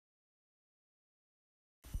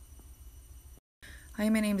Hi,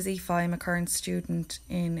 my name is Aoife. I'm a current student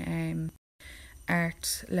in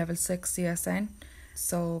Art Level 6 CSN.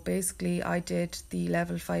 So basically I did the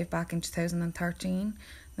Level 5 back in 2013,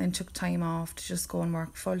 then took time off to just go and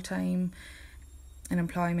work full-time in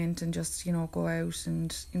employment and just, go out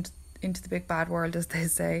and into the big bad world, as they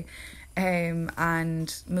say,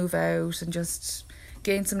 and move out and just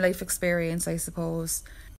gain some life experience, I suppose.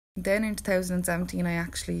 Then in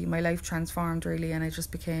 2017, my life transformed really, and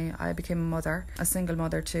I became a mother, a single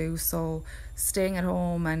mother too. So staying at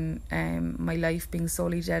home and my life being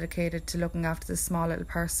solely dedicated to looking after this small little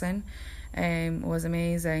person was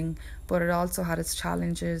amazing. But it also had its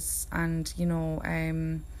challenges and,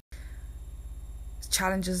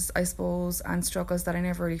 challenges, I suppose, and struggles that I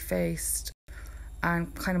never really faced.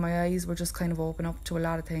 And kind of my eyes were just kind of open up to a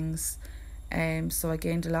lot of things. So I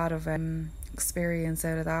gained a lot of experience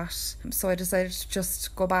out of that. So I decided to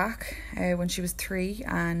just go back when she was 3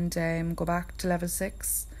 and go back to Level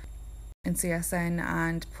 6 in CSN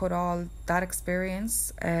and put all that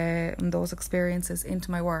experience and those experiences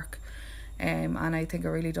into my work. And I think it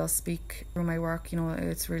really does speak through my work.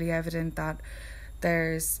 It's really evident that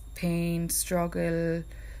there's pain, struggle,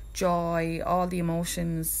 joy, all the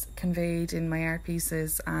emotions conveyed in my art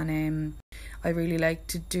pieces, and I really like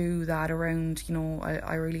to do that around,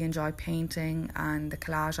 I really enjoy painting and the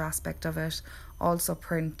collage aspect of it, also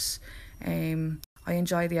print. I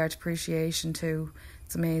enjoy the art appreciation too.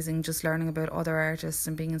 It's amazing just learning about other artists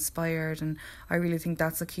and being inspired, and I really think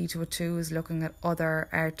that's the key to it too, is looking at other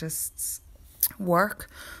artists' work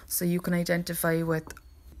so you can identify with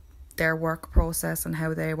their work process and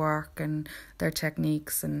how they work and their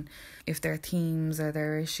techniques, and if their themes or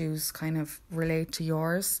their issues kind of relate to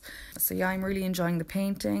yours. So yeah, I'm really enjoying the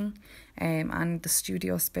painting, and the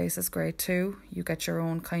studio space is great too. You get your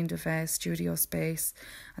own kind of studio space,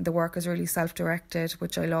 and the work is really self-directed,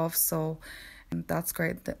 which I love, so that's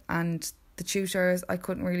great. And the tutors, I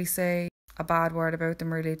couldn't really say a bad word about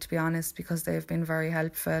them really, to be honest, because they've been very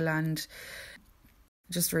helpful and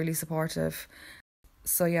just really supportive.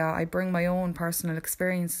 So yeah, I bring my own personal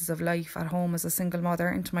experiences of life at home as a single mother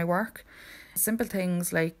into my work. Simple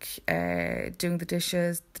things like doing the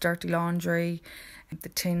dishes, the dirty laundry, the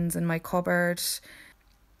tins in my cupboard.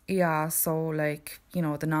 Yeah, so like,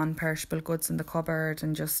 the non-perishable goods in the cupboard,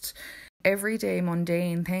 and just everyday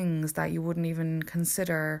mundane things that you wouldn't even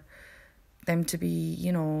consider them to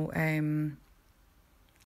be,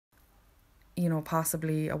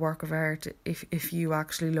 possibly a work of art if you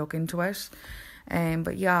actually look into it.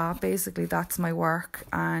 But yeah, basically that's my work,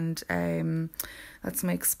 and that's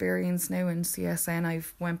my experience now in CSN.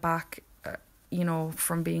 I've went back,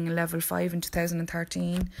 from being a Level 5 in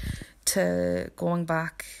 2013 to going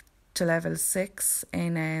back to Level 6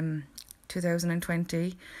 in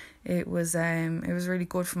 2020. It was really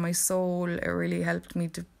good for my soul. It really helped me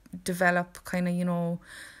to develop kind of,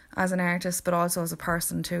 as an artist, but also as a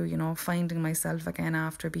person too, finding myself again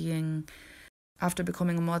after becoming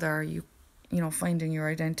a mother. Finding your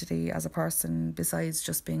identity as a person besides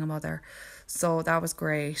just being a mother. So that was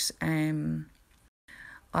great.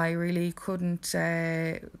 I really couldn't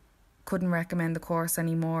recommend the course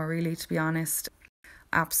anymore, really, to be honest.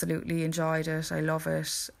 Absolutely enjoyed it. I love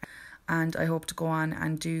it. And I hope to go on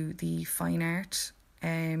and do the fine art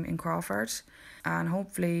in Crawford. And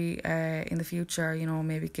hopefully in the future,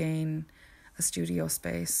 maybe gain a studio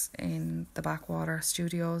space in the Backwater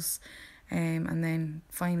Studios. And then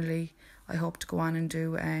finally, I hope to go on and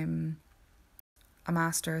do a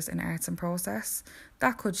master's in arts and process.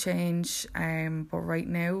 That could change, but right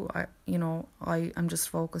now, I'm just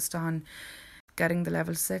focused on getting the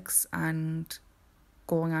Level 6 and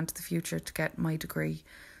going on to the future to get my degree.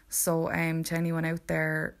 So to anyone out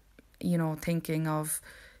there, thinking of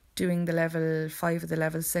doing the Level 5 or the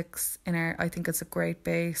Level 6 in art, I think it's a great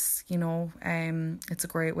base. It's a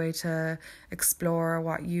great way to explore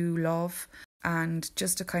what you love, and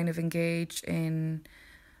just to kind of engage in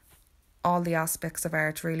all the aspects of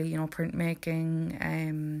art, really,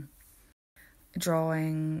 printmaking,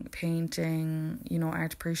 drawing, painting,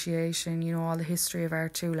 art appreciation, all the history of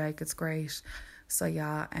art too, it's great. So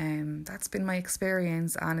yeah, that's been my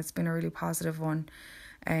experience, and it's been a really positive one.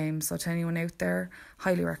 So to anyone out there,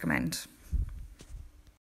 highly recommend.